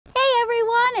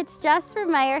it's Jess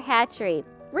from Meyer Hatchery.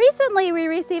 Recently, we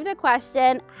received a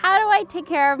question, how do I take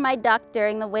care of my duck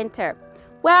during the winter?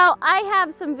 Well, I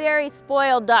have some very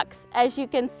spoiled ducks, as you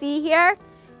can see here.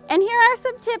 And here are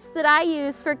some tips that I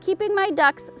use for keeping my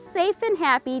ducks safe and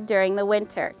happy during the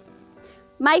winter.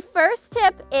 My first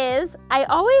tip is I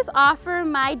always offer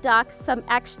my ducks some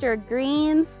extra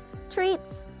greens,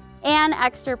 treats, and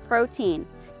extra protein.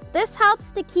 This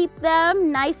helps to keep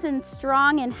them nice and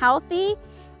strong and healthy,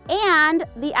 and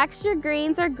the extra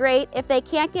greens are great if they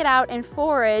can't get out and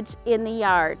forage in the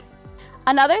yard.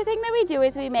 Another thing that we do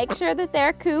is we make sure that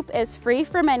their coop is free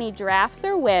from any drafts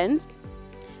or wind.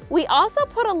 We also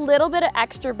put a little bit of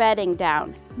extra bedding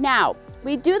down. Now,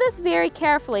 we do this very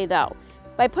carefully though.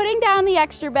 By putting down the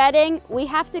extra bedding, we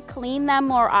have to clean them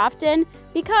more often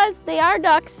because they are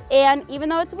ducks, and even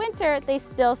though it's winter, they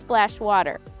still splash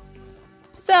water.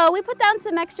 So we put down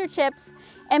some extra chips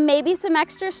and maybe some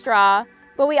extra straw,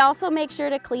 but we also make sure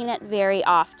to clean it very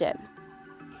often.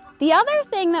 The other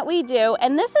thing that we do,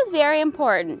 and this is very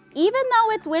important, even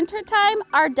though it's winter time,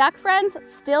 our duck friends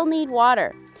still need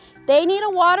water. They need a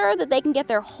water that they can get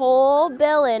their whole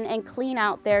bill in and clean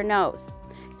out their nose.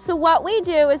 So what we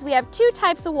do is we have two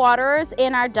types of waterers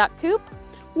in our duck coop.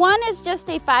 One is just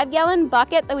a 5-gallon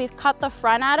bucket that we've cut the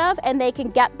front out of, and they can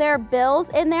get their bills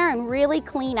in there and really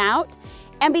clean out.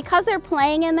 And because they're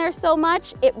playing in there so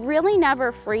much, it really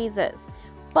never freezes.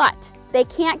 But they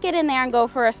can't get in there and go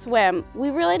for a swim. We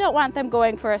really don't want them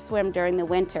going for a swim during the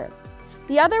winter.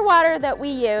 The other water that we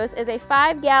use is a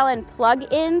 5-gallon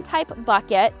plug-in type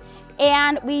bucket,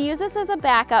 and we use this as a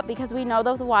backup because we know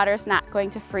that the water is not going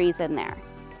to freeze in there.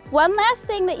 One last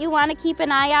thing that you want to keep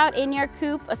an eye out in your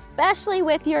coop, especially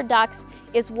with your ducks,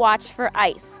 is watch for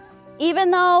ice. Even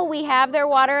though we have their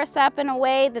water set up in a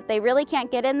way that they really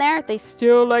can't get in there, they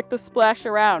still like to splash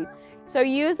around. So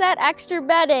use that extra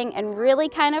bedding and really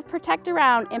kind of protect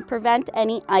around and prevent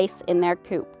any ice in their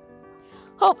coop.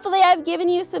 Hopefully I've given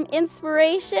you some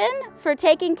inspiration for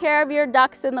taking care of your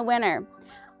ducks in the winter.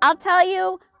 I'll tell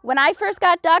you, when I first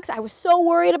got ducks, I was so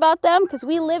worried about them because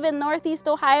we live in Northeast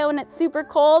Ohio and it's super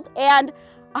cold, and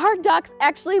our ducks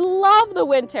actually love the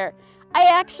winter. I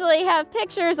actually have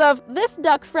pictures of this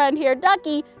duck friend here,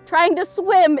 Ducky, trying to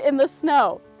swim in the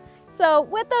snow. So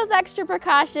with those extra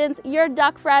precautions, your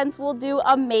duck friends will do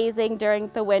amazing during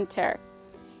the winter.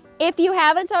 If you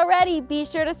haven't already, be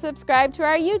sure to subscribe to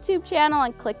our YouTube channel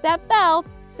and click that bell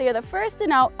so you're the first to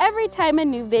know every time a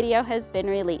new video has been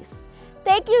released.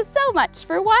 Thank you so much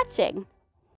for watching.